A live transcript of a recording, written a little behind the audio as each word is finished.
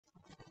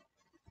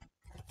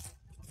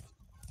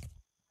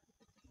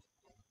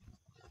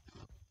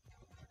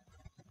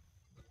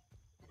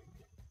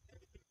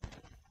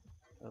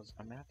because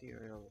I'm at the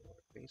area where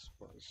the base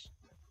was.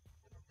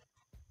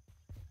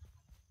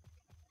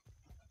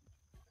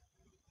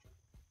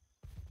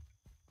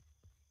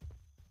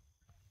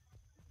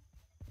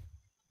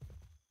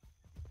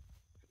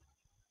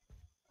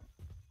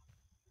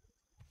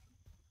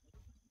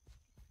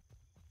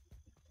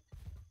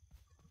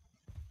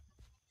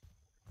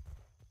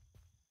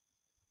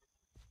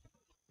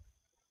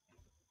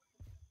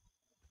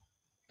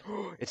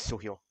 It's still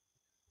heal.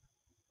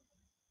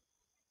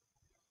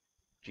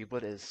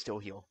 G-Blood is still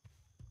heal.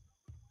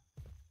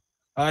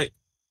 I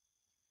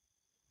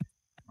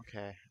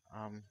Okay,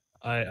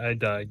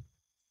 died.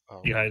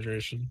 oh.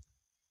 Dehydration.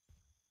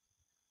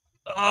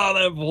 Oh,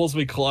 that involves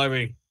me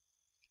climbing.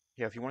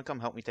 Yeah, if you want to come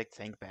help me take the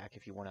tank back,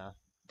 if you want to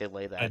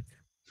delay that.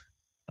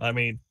 I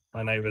mean,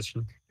 my night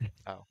vision.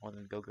 Oh, well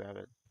then go grab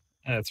it.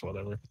 That's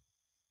whatever.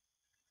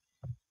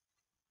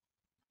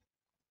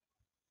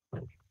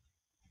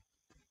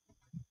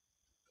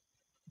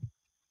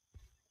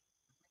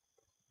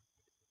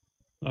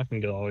 I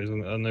can get always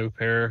a new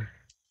pair.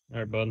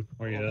 Alright, bud.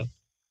 Where you at?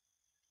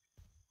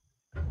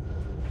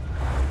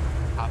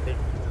 Hop in.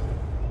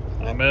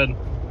 I'm in.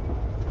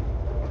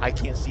 I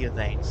can't see a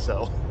thing,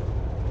 so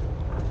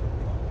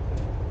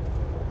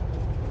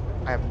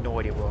I have no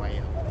idea where I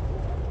am.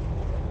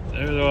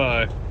 Neither do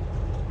I.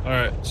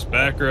 Alright, just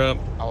back her up.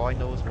 All I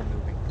know is we're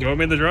moving. Do you want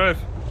me to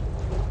drive?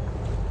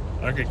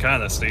 I could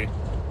kind of see.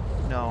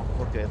 No,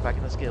 we're good. If I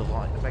can just get a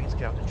line, if I can just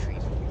get out the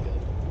trees, we'll be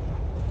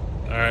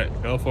good.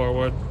 Alright, go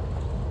forward.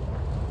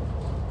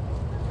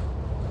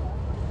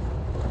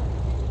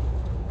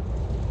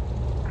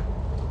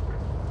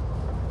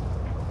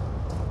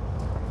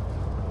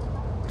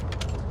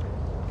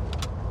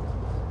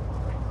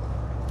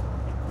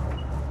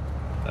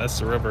 That's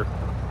the river.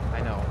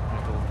 I know. I'm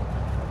gonna go.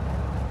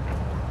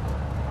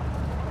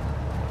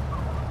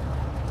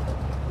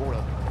 Hold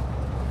up.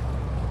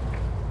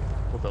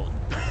 We're building.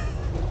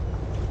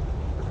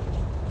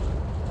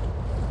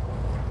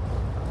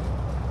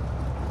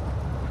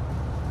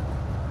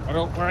 I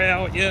don't cry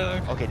out,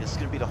 yeah. Okay, this is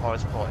gonna be the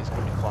hardest part. Is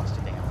going to cross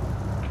the dam.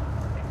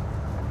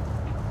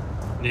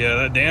 Yeah,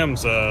 that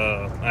dam's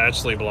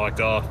actually blocked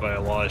off by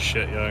a lot of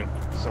shit, young.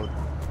 So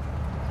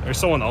There's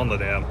someone on the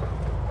dam.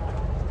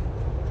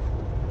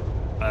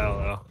 I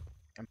don't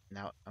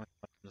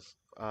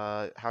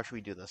know. how should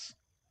we do this?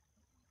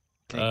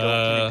 Can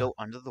it go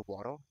under the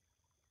water?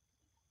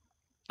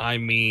 I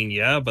mean,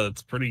 yeah, but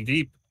it's pretty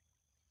deep.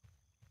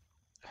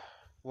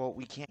 Well,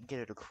 we can't get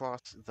it across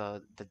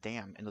the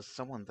dam, and there's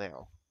someone there.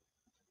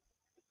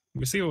 Let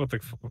me see what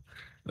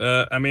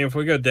the. I mean, if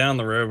we go down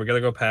the road, we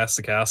gotta go past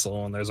the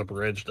castle, and there's a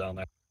bridge down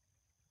there.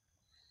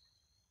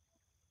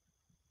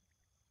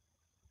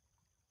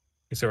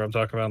 You see what I'm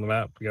talking about on the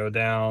map? We go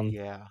down,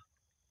 Yeah.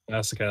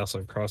 past the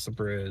castle, across the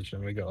bridge,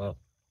 and we go up.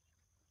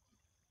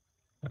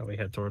 And we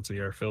head towards the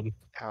airfield.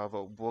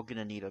 However, we're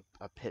gonna need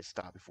a pit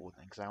stop before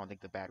then, because I don't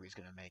think the battery's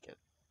gonna make it.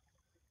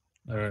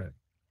 All right.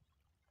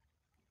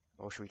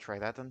 Well, should we try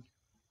that then?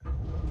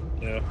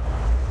 Yeah.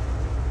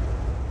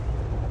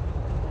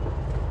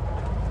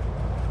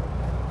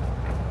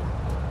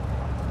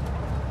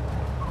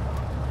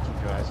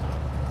 Keep your eyes on.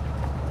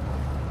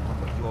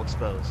 Remember, you're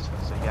exposed,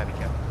 so you gotta be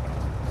careful.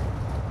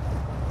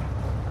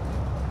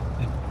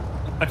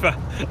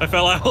 I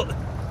fell out.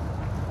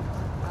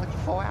 How'd you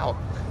fall out?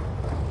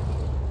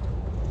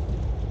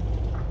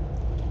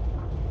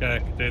 Okay,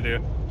 continue.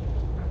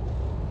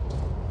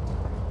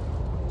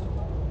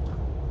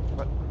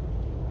 What?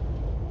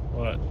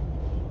 What?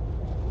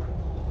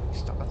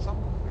 Stop at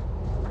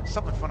something?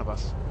 Something in front of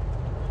us.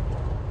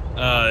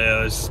 Yeah,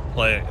 there's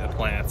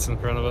plants in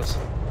front of us.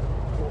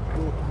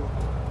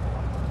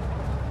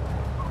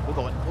 We're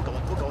going.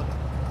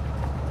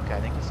 Okay, I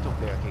think it's still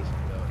barricades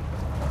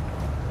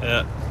though.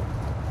 Yeah.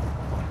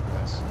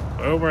 Yes.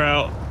 Well, we're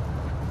out.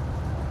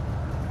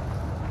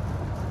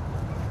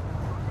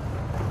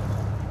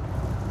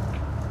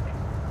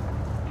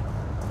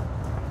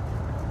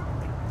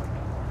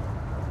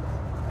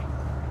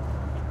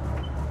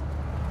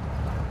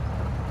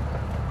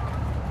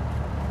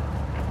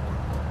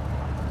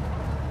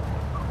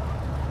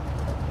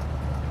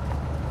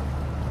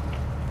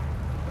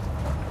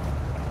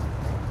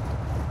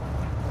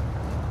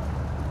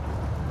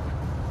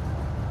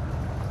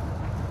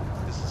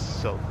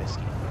 So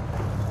risky.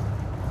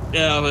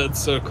 Yeah, but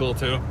it's so cool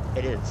too.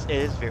 It is. It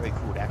is very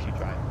cool to actually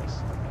drive this,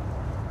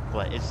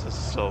 but it's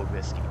just so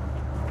risky.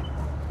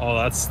 Oh,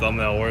 that's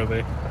thumbnail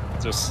worthy.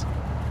 Just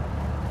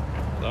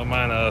don't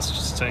mind us,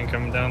 just tank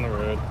coming down the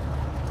road.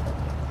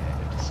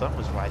 Yeah, if the sun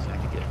was rising, I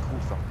could get a cool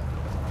thumbnail.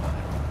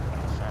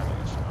 Sadly,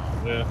 it's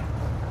not. Yeah.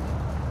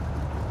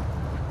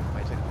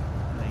 Wait a second.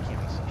 No, you can't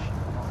really see shit.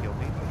 Oh, yo,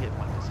 maybe we hit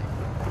one to see.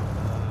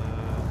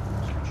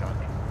 Screenshot.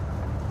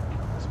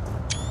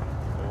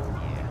 Oh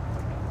yeah.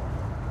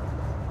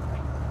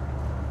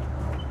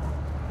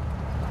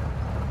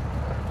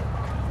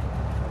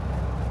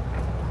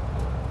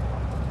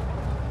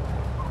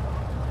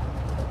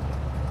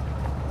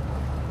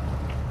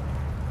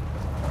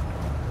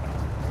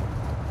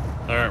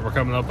 Alright, we're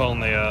coming up on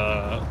the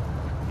Yeah,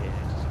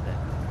 just a bit.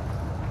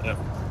 Yep.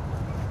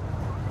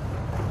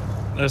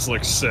 This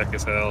looks sick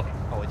as hell.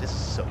 Oh, this is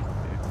so cool,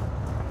 dude.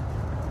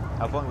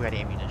 If only we had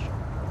ammunition.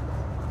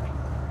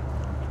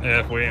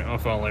 Yeah,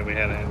 if only we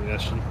had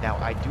ammunition. Now,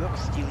 I do have a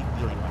steely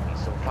wheelie on me,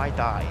 so if I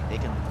die, they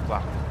can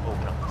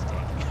open up this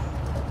tank.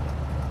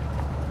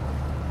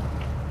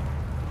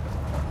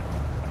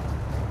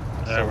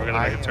 Alright, we're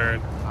gonna make a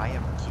turn. I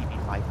am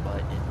keeping my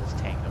butt in this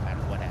tank no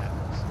matter what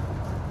happens.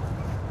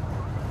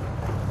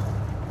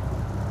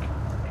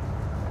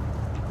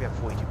 We have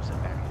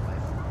 42% battery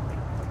life.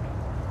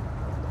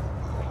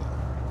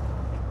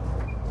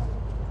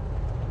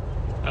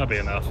 That'll be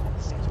enough.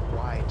 This thing's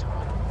wide,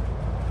 Tom.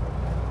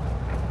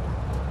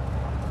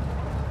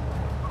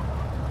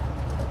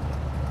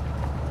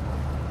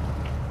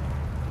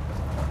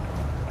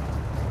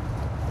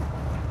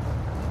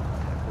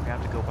 We're gonna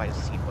have to go by the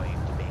Seaway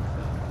to bank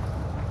though.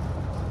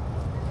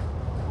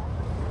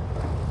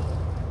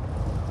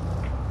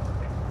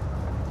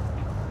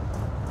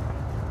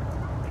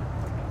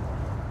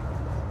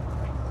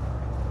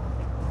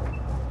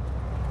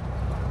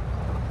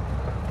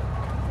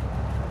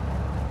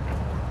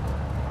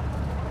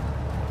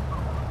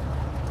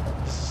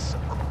 This is so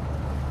cool.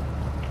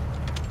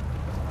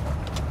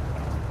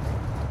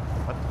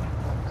 What the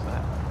fuck is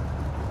that?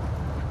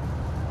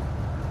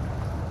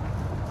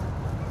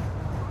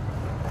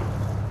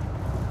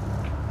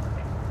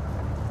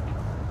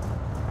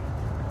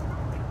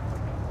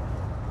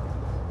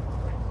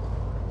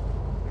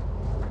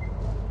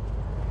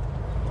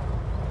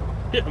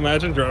 Yeah,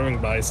 imagine driving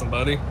by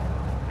somebody. I'm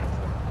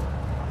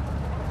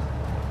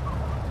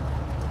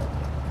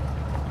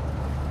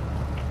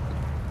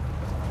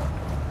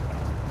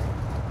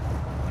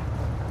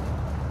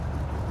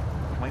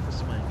waiting for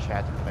someone in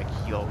chat to be like,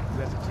 yo,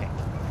 who has a tank?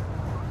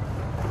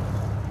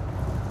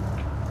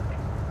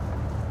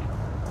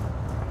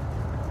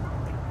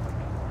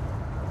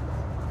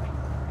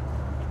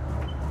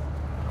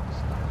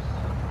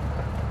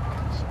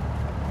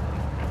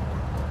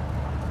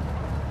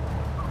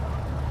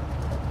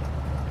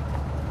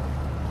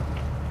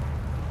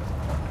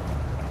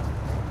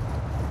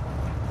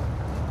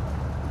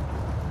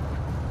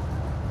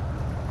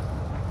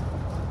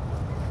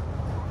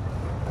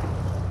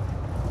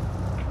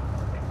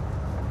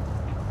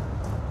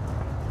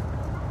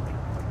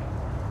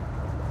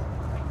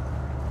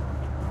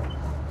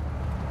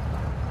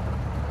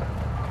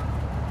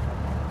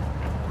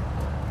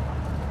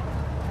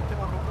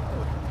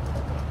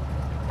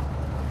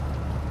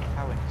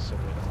 How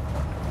inconsiderate.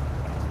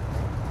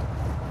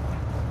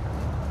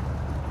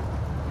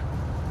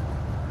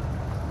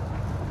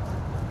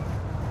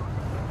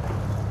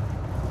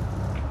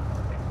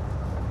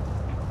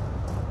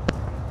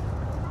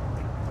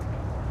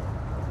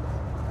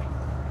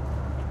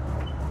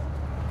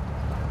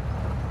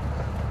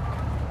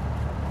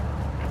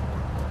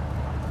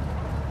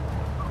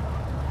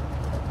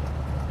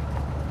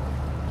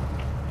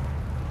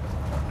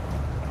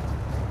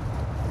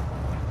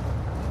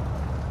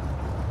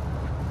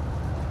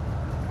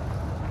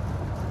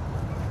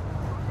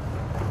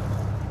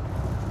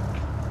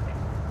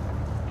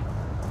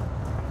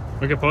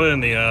 We could put it in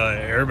the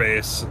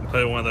airbase, put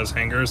it in one of those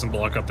hangars and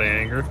block up the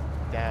hangar.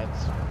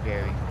 That's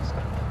very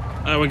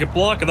risky. We could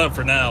block it up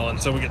for now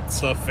until we get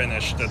stuff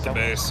finished at the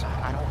base.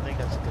 I don't think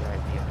that's a good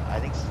idea. I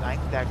think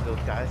that those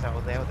guys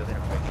out there, they're gonna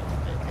break it.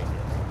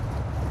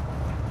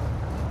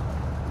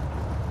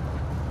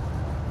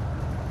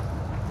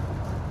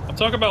 I'm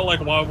talking about like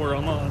while we're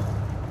online.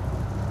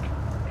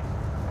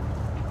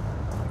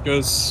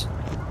 Because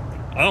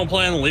I don't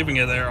plan on leaving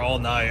it there all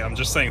night. I'm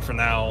just saying for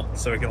now,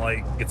 so we can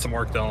like get some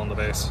work done on the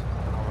base.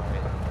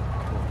 Alright,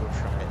 we'll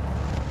try it.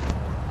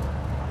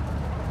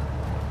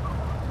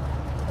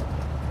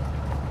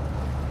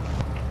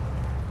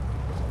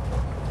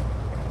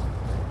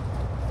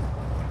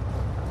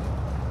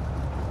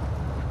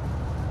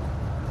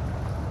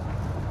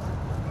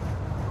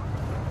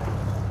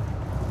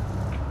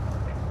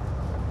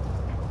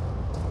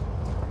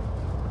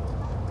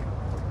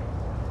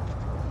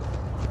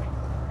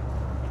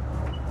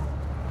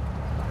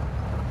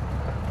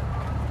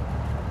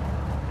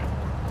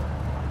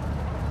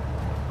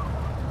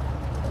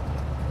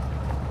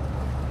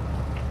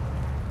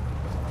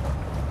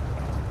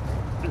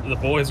 The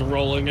boys are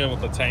rolling in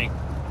with the tank.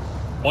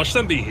 Watch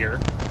them be here.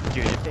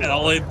 Dude, if they And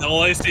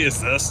all I see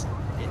is this.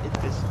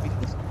 this is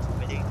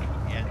intimidating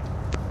and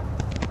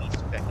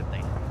least effective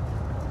thing.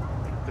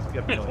 Because we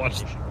have no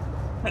Watch.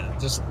 ammunition.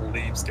 Just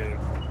leaves, dude.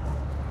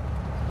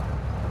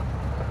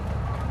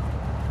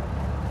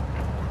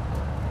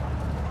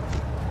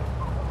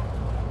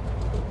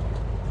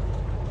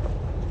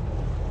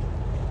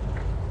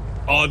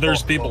 Oh,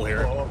 there's people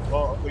here.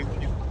 What do you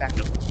want to do? Back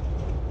up.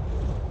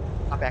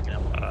 I'm backing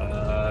up.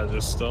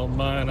 Just don't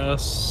mind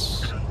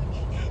us.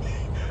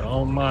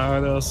 Don't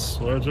mind us.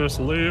 We're just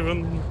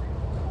leaving.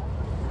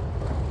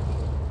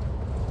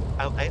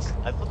 I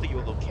thought that you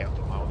were a little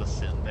character while the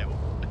sin there with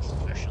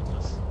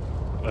expressionless.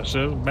 That's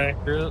just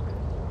accurate.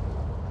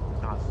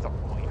 Not stop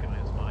going in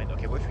his mind.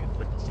 Okay, where should we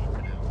put this thing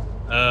for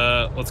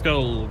now? Let's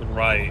go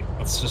right.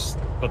 Let's just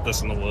put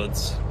this in the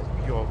woods.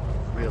 You're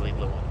really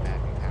low on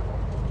battery power.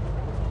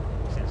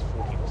 Since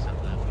 4%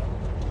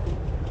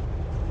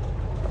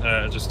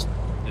 Just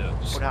yeah.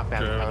 Just Or not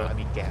drive battery it power, up. I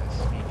mean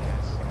gas. I mean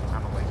gas.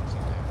 I'm away from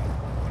something.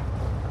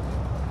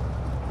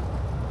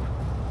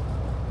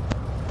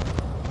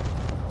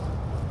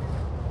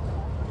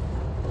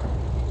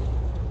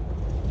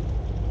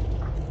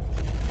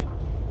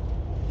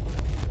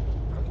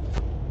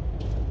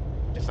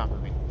 It's not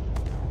moving.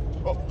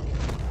 Oh,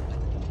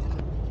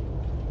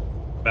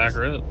 Back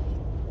or it.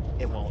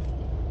 it won't.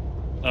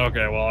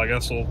 Okay, well, I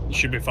guess we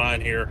should be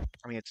fine here.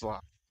 I mean, it's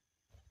locked.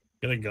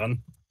 Get a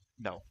gun.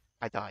 No,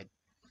 I died.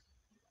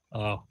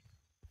 Oh,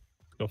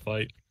 go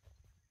fight.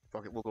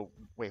 Okay, we'll go.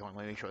 Wait, hold on.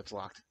 Let me make sure it's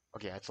locked.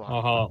 Okay, yeah, it's locked.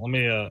 Oh, hold on. Let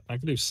me. I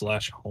can do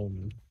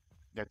 /home.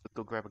 Yeah,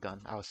 go grab a gun.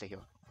 I'll stay here.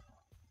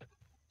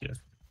 Yeah.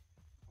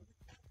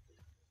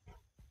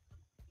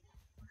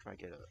 Try to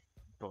get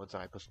a bird's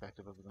eye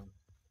perspective of them.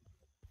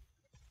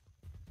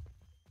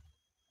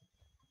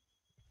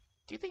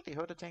 Do you think they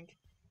heard the tank?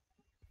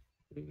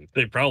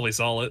 They probably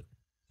saw it.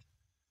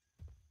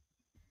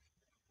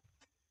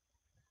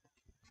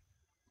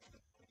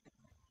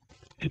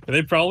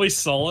 They probably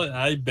saw it.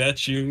 I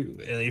bet you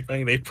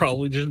anything. They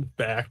probably just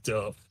backed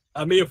up.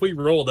 I mean, if we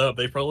rolled up,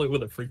 they probably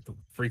would have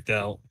freaked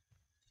out.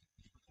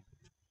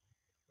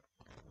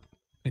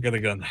 I got a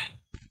gun.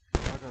 I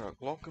got a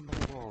Glock in my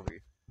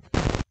lorry.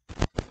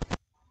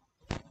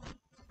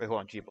 Wait,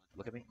 hold on, G.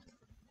 Look at me.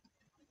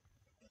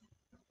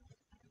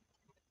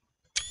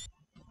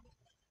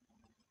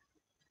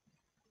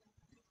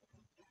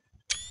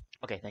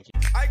 Okay, thank you.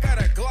 I got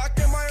a Glock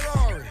in my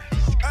lorry.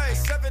 Hey,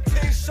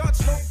 17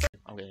 shots, no.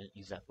 I'm gonna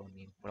use that for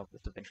me when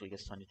this eventually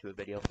gets turned into a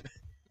video.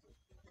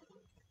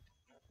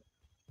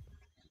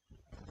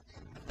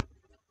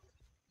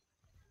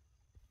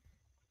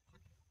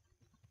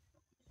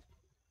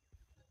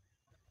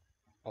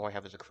 All I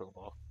have is a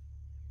crowbar.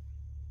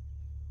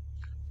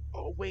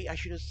 Oh wait, I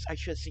should have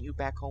sent you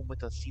back home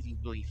with a Sealy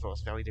Willy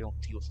first. That way they don't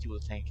steal the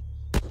tank.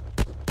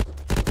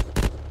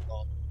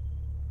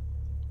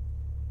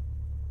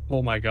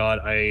 Oh my god,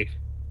 I.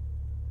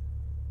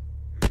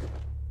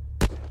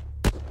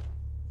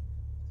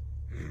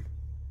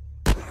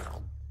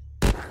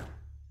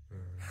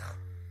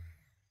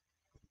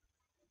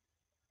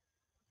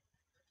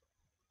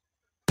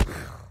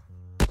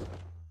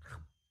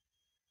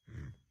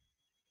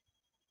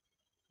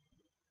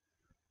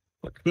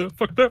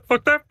 Fuck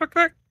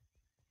that.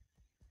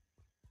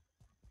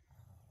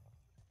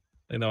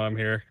 They know I'm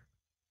here.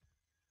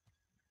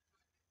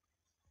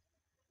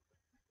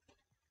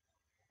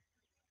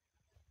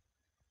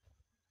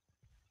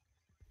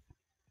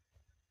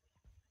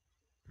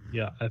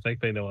 Yeah, I think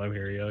they know I'm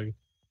here, Young.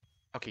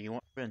 Okay, you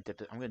want? I'm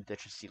gonna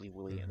ditch a Sealy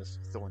Willy and just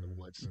throw in the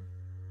woods.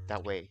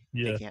 That way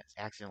they Yeah. can't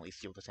accidentally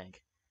steal the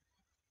tank.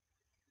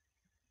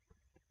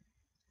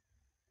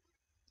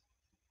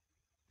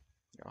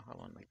 Yeah, I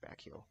want like back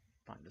hill,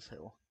 find this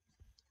hill.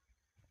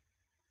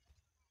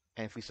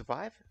 And if we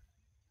survive,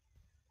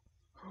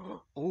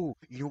 oh,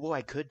 you know what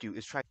I could do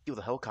is try to steal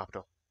the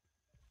helicopter.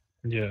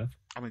 Yeah.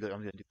 I'm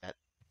gonna do that.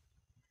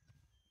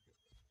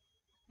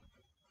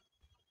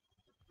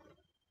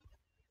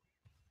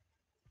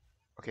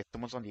 Okay,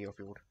 someone's on the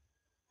airfield.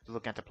 They're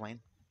looking at the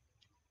plane.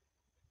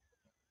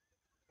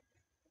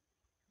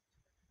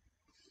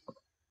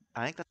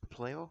 I think that's a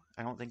player.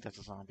 I don't think that's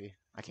a zombie.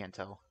 I can't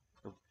tell.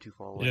 They're too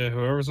far away. Yeah,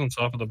 whoever's on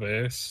top of the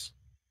base.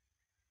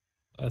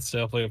 That's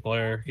definitely a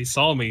player. He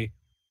saw me.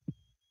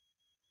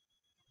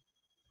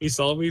 He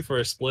saw me for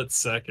a split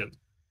second.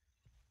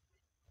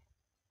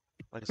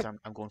 Like I said,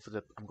 I'm going for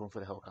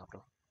the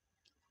helicopter.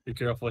 Be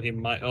careful, he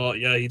might. Oh,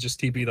 yeah, he just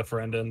TP'd a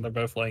friend in. They're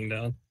both laying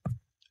down.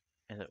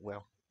 And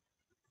well,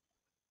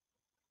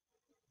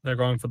 They're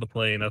going for the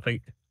plane, I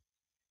think.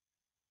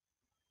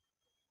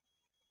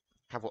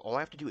 all I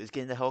have to do is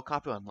get in the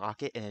helicopter,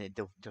 unlock it, and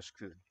they're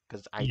screwed.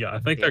 Because Yeah, I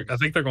think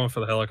they're going for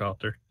the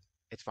helicopter.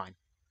 it's fine.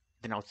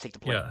 Then I'll take the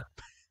plane. Yeah.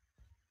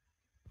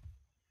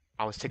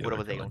 I'll take Yeah,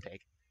 whatever they're they don't fine.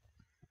 take.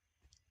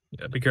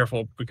 Yeah, be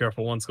careful. Be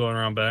careful. One's going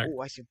around back.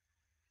 Oh, I see.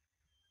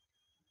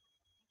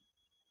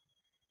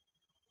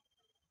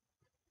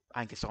 I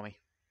think it saw me.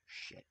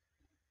 Shit.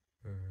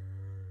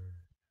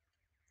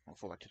 I'll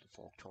fall back to the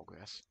tall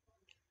grass.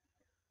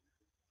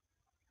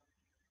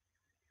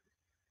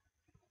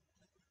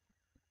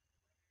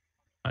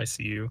 I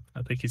see you.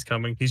 I think he's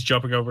coming. He's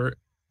jumping over it.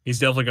 He's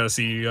definitely gonna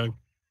see you, Young.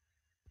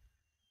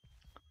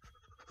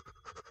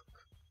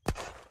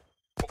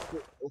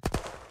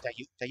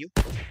 Is that you?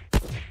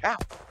 Ow!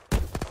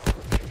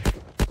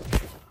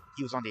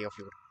 He was on the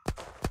airfield.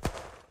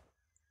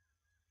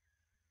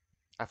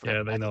 I forgot.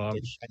 Yeah, they know I'm.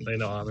 They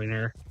know I'm in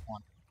here.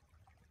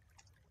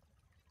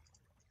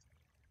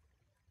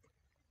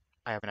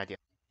 I have an idea.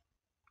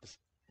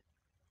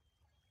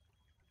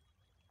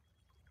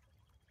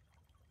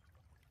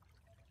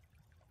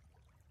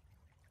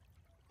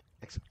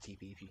 Exit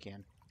TV if you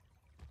can.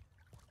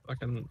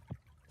 Fucking.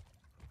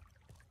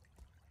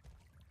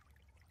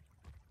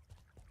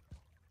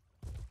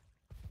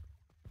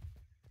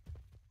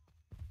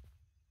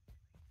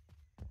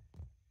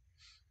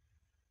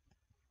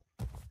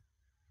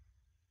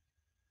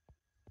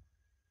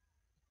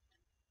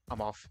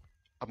 I'm off.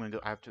 I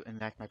have to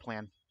enact my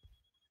plan.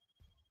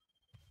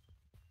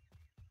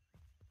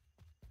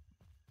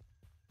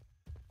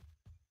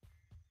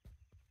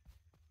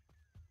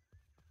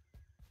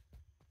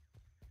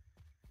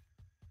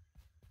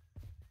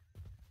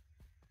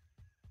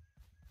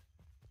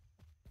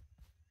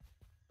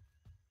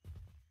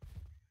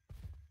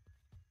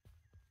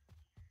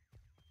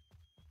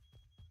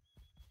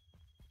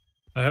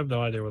 I have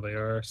no idea where they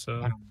are, I so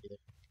don't either.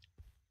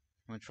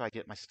 I'm gonna try to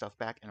get my stuff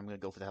back, and I'm gonna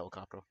go for the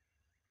helicopter.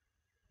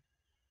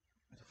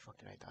 Where the fuck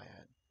did I die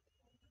at?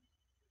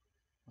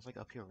 I was like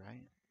up here,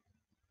 right?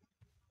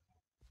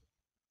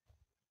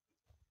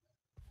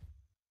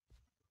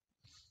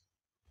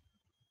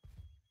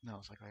 No,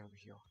 it's like right over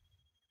here.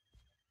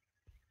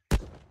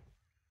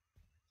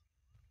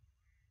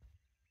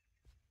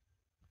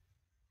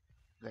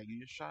 Is that you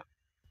just shot?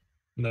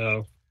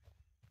 no.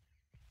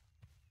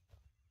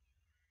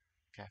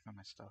 Okay, I found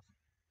my stuff.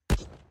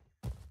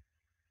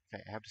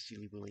 Okay, I have to see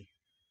Lee Willie.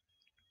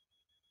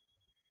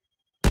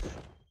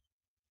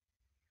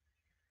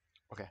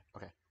 Okay,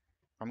 okay.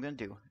 What I'm gonna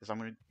do is I'm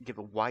gonna give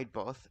a wide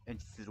berth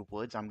into the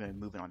woods. I'm gonna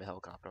move it on the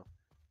helicopter.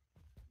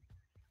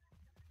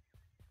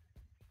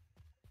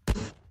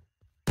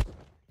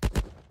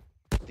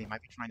 They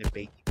might be trying to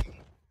bait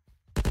me.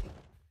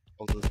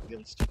 Oh, those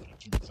really stupid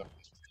Indian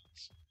zombies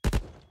with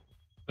guns.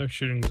 They're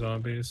shooting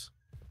zombies.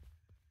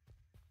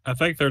 I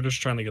think they're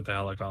just trying to get the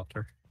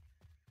helicopter.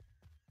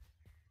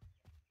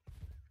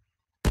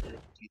 Do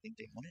you think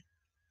they want it?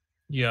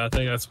 Yeah, I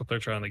think that's what they're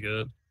trying to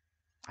get.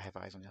 I have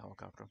eyes on the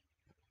helicopter.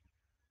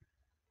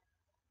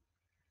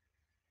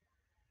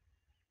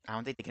 I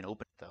don't think they can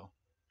open it though.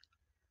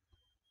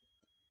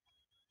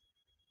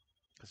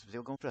 Because if they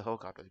were going for the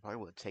helicopter, they probably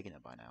would have taken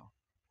it by now.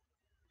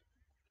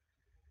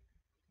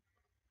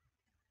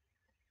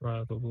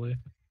 Probably.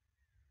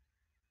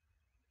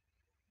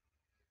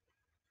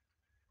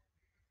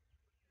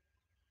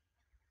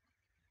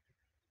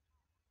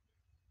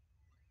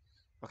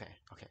 Okay,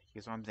 okay.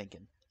 Here's what I'm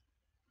thinking.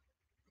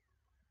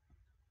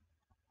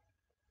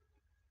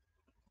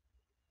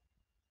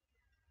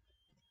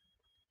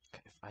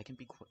 Okay, if I can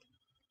be quick.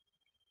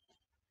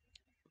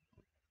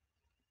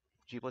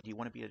 Jeebla, do you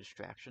want to be a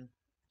distraction?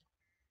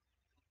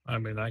 I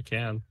mean, I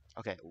can.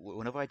 Okay,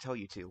 whenever I tell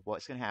you to,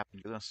 what's gonna happen?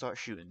 You're gonna start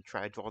shooting,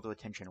 try to draw their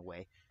attention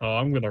away, Oh,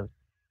 I'm gonna.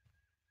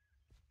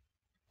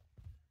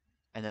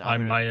 and then I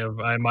I'm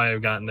gonna might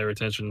have gotten their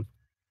attention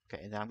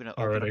okay, and then I'm gonna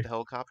open up already. the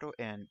helicopter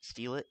and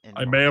steal it. And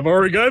I may have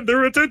already gotten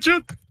their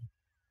attention.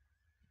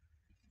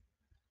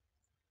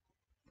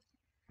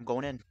 I'm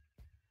going in.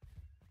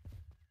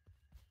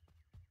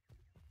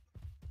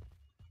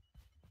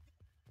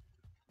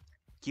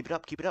 Keep it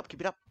up, keep it up,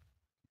 keep it up.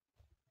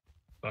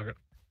 Fuck it.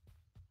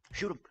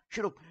 Shoot him,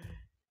 shoot him.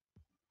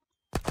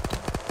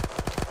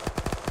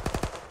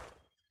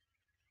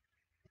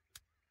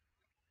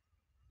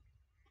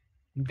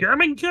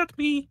 Come and get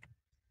me.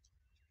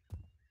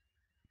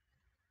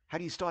 How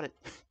do you start it?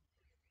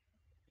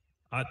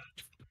 I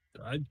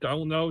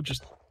don't know.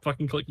 Just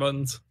fucking click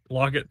buttons.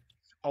 Lock it.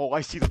 Oh,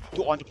 I see them.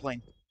 Go on the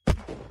plane.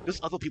 There's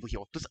other people here.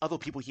 There's other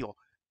people here. Are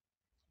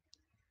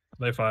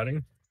they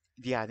fighting?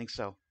 Yeah, I think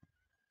so.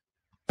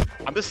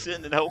 I'm just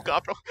sitting in the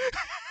helicopter.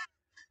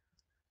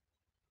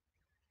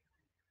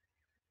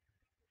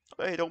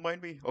 Hey, don't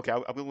mind me. Okay,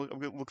 I'm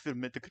gonna look through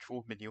the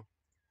control menu.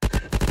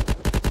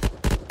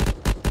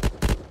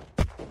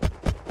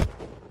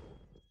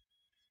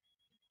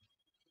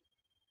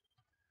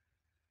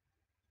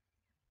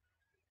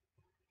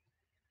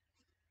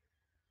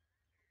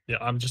 Yeah,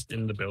 I'm just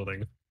in the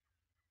building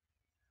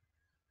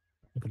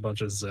with a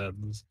bunch of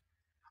Zeds.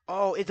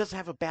 Oh, it doesn't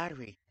have a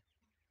battery.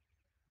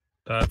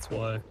 That's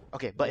why.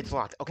 Okay, but it's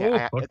locked. Okay,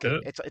 Oh, okay, okay.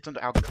 it's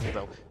under our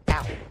control though.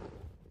 Ow.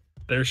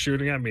 They're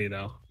shooting at me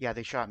now. Yeah,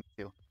 they shot me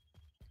too.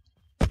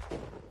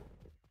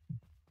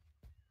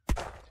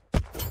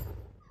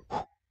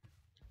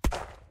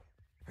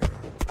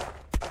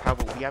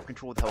 However, we have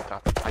control of the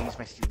helicopter. I use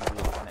my steering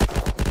wheel on it.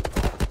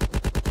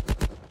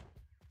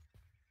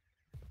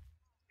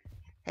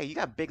 Hey, you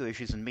got bigger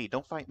issues than me.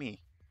 Don't fight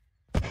me.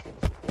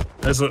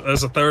 There's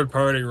a third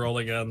party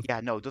rolling in. Yeah,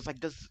 no,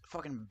 there's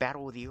fucking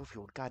battle of the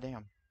airfield.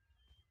 Goddamn.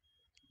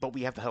 But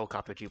we have the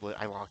helicopter, Jeebla.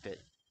 I locked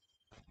it.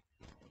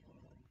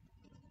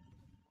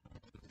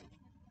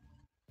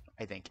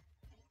 I think.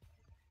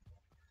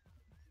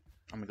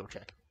 I'm gonna go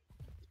check.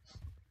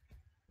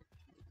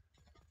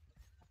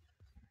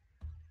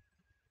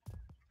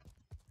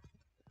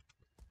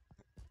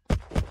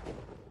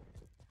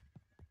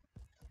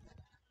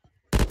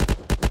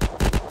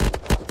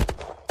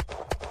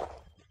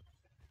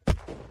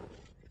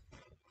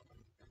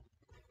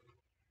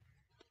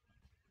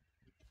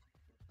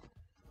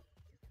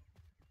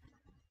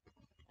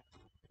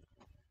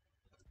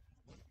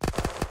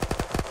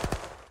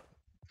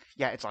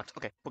 Yeah, it's locked.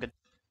 Okay, we're good.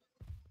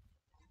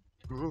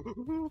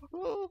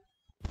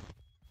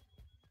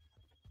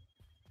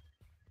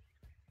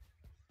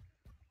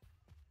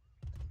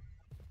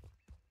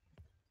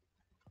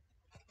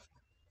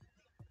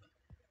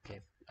 Okay,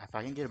 if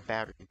I can get a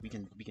battery, we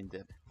can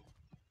dip.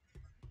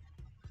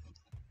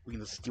 We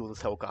can just steal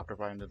this helicopter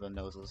right under their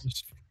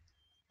noses.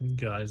 There's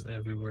guys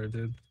everywhere,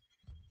 dude.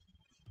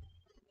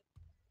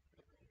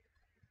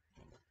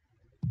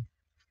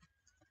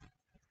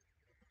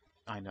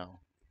 I know.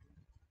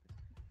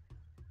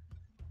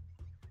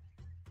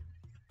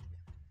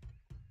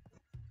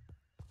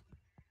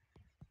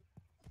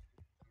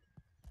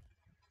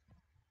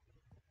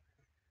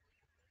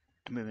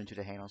 To move into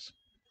the hangars.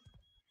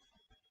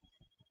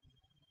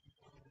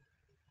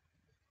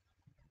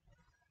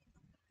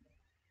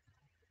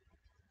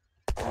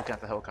 looking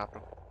at the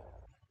helicopter.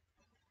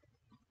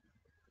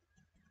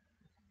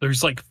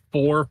 There's like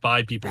 4 or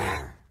 5 people.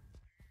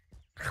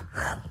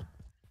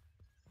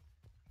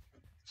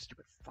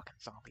 Stupid fucking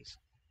zombies.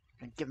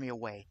 And give me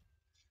away.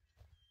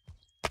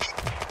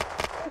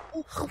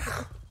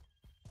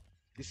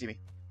 You see me?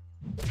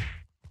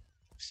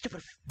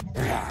 Stupid.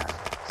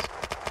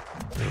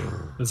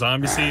 The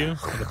zombies see you?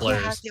 Or the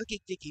players? Yeah,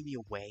 they gave me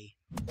away.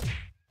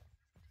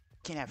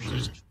 Can't have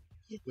shit.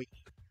 Wait.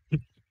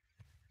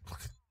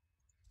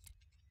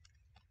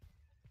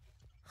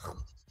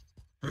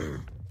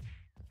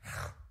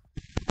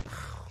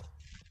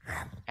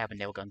 I have a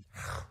nail gun.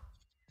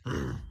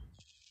 How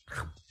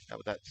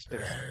about that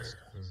spitter?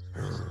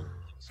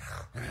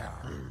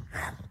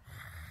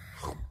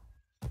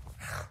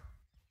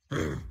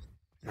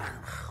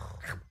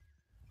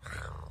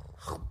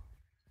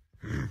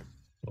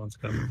 One's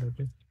coming,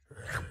 maybe.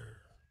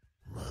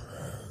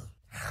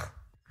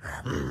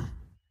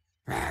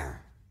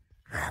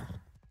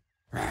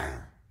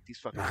 These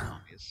fucking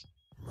zombies.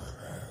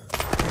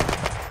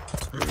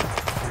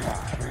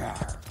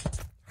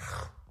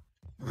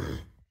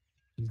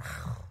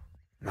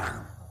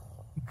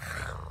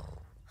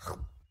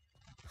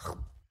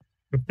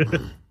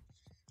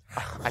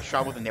 I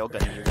shot with a nail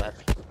gun and you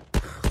left.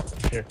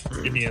 Here,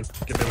 give me in.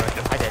 Give me back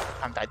in. I did.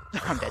 I'm dead.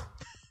 I'm dead.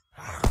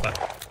 Bye.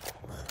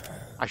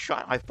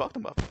 I fucked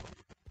him up.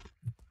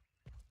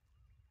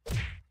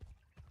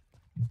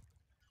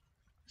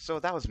 So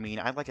that was mean.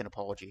 I'd like an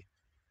apology.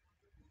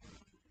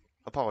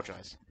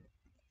 Apologize.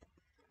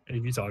 Are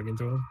you talking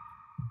to him?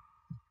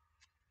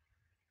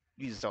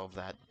 You deserve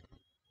that.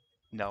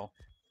 No.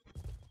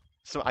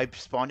 So I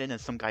spawned in and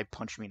some guy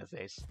punched me in the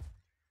face.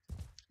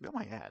 Where am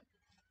I at?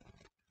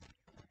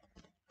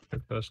 I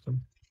pushed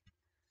him.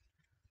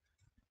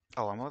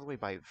 Oh, I'm all the way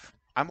by...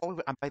 I'm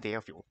by the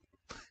airfield.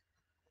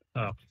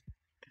 Oh.